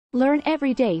Learn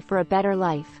every day for a better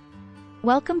life.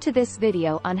 Welcome to this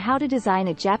video on how to design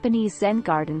a Japanese Zen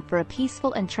garden for a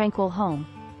peaceful and tranquil home.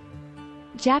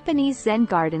 Japanese Zen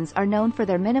gardens are known for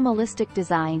their minimalistic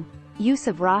design, use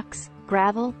of rocks,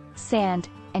 gravel, sand,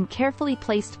 and carefully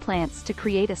placed plants to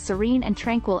create a serene and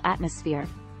tranquil atmosphere.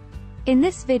 In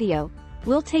this video,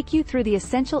 we'll take you through the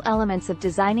essential elements of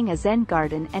designing a Zen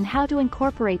garden and how to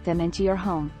incorporate them into your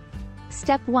home.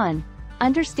 Step 1.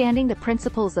 Understanding the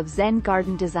principles of Zen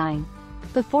garden design.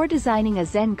 Before designing a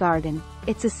Zen garden,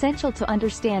 it's essential to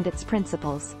understand its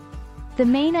principles. The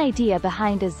main idea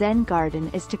behind a Zen garden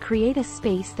is to create a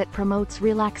space that promotes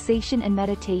relaxation and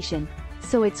meditation,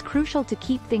 so it's crucial to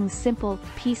keep things simple,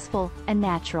 peaceful, and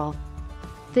natural.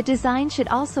 The design should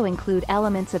also include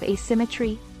elements of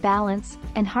asymmetry, balance,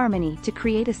 and harmony to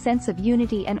create a sense of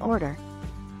unity and order.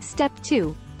 Step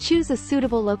 2. Choose a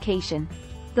suitable location.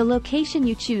 The location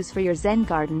you choose for your Zen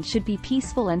garden should be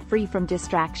peaceful and free from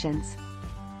distractions.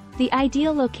 The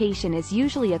ideal location is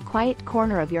usually a quiet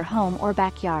corner of your home or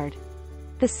backyard.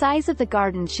 The size of the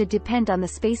garden should depend on the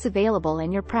space available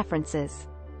and your preferences.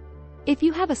 If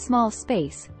you have a small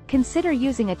space, consider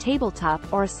using a tabletop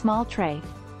or a small tray.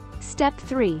 Step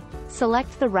 3.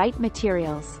 Select the right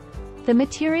materials. The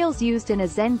materials used in a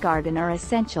Zen garden are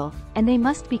essential, and they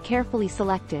must be carefully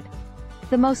selected.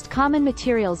 The most common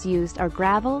materials used are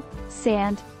gravel,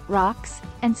 sand, rocks,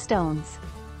 and stones.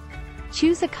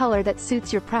 Choose a color that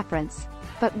suits your preference,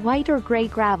 but white or gray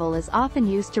gravel is often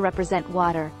used to represent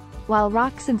water, while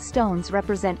rocks and stones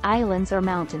represent islands or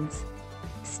mountains.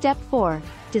 Step 4.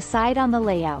 Decide on the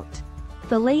layout.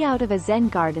 The layout of a Zen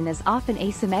garden is often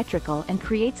asymmetrical and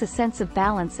creates a sense of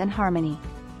balance and harmony.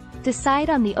 Decide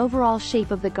on the overall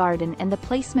shape of the garden and the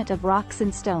placement of rocks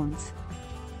and stones.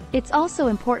 It's also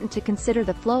important to consider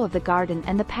the flow of the garden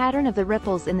and the pattern of the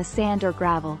ripples in the sand or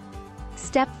gravel.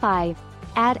 Step 5.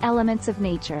 Add elements of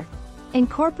nature.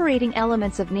 Incorporating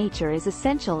elements of nature is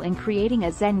essential in creating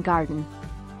a Zen garden.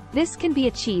 This can be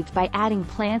achieved by adding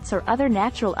plants or other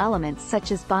natural elements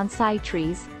such as bonsai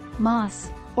trees, moss,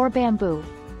 or bamboo.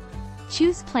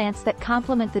 Choose plants that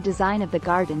complement the design of the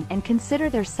garden and consider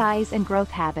their size and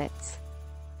growth habits.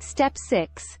 Step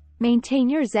 6. Maintain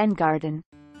your Zen garden.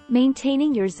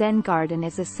 Maintaining your Zen garden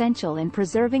is essential in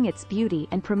preserving its beauty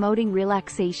and promoting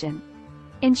relaxation.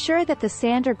 Ensure that the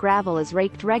sand or gravel is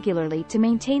raked regularly to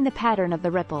maintain the pattern of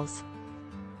the ripples.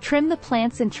 Trim the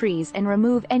plants and trees and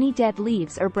remove any dead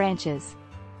leaves or branches.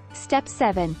 Step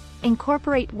 7.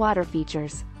 Incorporate water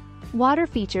features. Water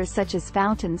features such as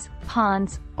fountains,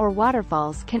 ponds, or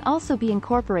waterfalls can also be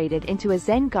incorporated into a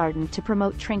Zen garden to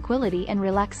promote tranquility and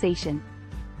relaxation.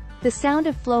 The sound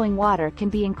of flowing water can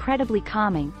be incredibly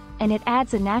calming, and it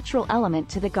adds a natural element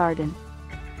to the garden.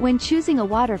 When choosing a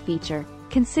water feature,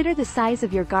 consider the size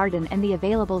of your garden and the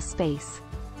available space.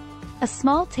 A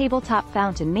small tabletop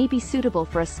fountain may be suitable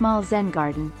for a small Zen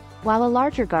garden, while a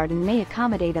larger garden may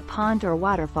accommodate a pond or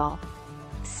waterfall.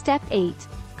 Step 8.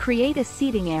 Create a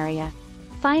seating area.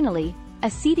 Finally, a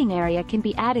seating area can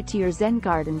be added to your Zen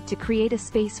garden to create a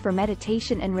space for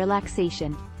meditation and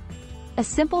relaxation. A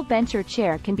simple bench or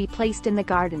chair can be placed in the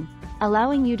garden,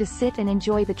 allowing you to sit and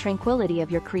enjoy the tranquility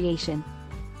of your creation.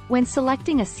 When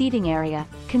selecting a seating area,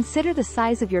 consider the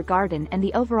size of your garden and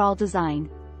the overall design.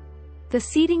 The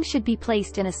seating should be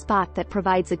placed in a spot that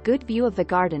provides a good view of the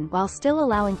garden while still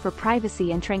allowing for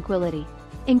privacy and tranquility.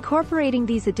 Incorporating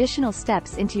these additional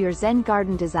steps into your Zen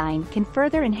garden design can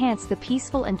further enhance the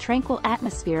peaceful and tranquil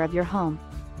atmosphere of your home.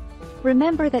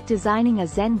 Remember that designing a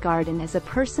Zen garden is a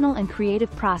personal and creative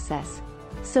process,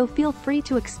 so feel free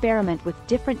to experiment with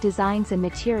different designs and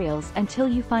materials until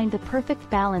you find the perfect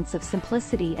balance of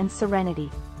simplicity and serenity.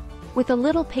 With a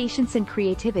little patience and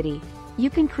creativity,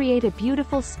 you can create a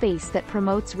beautiful space that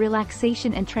promotes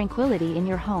relaxation and tranquility in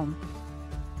your home.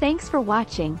 Thanks for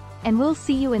watching, and we'll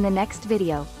see you in the next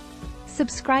video.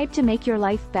 Subscribe to make your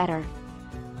life better.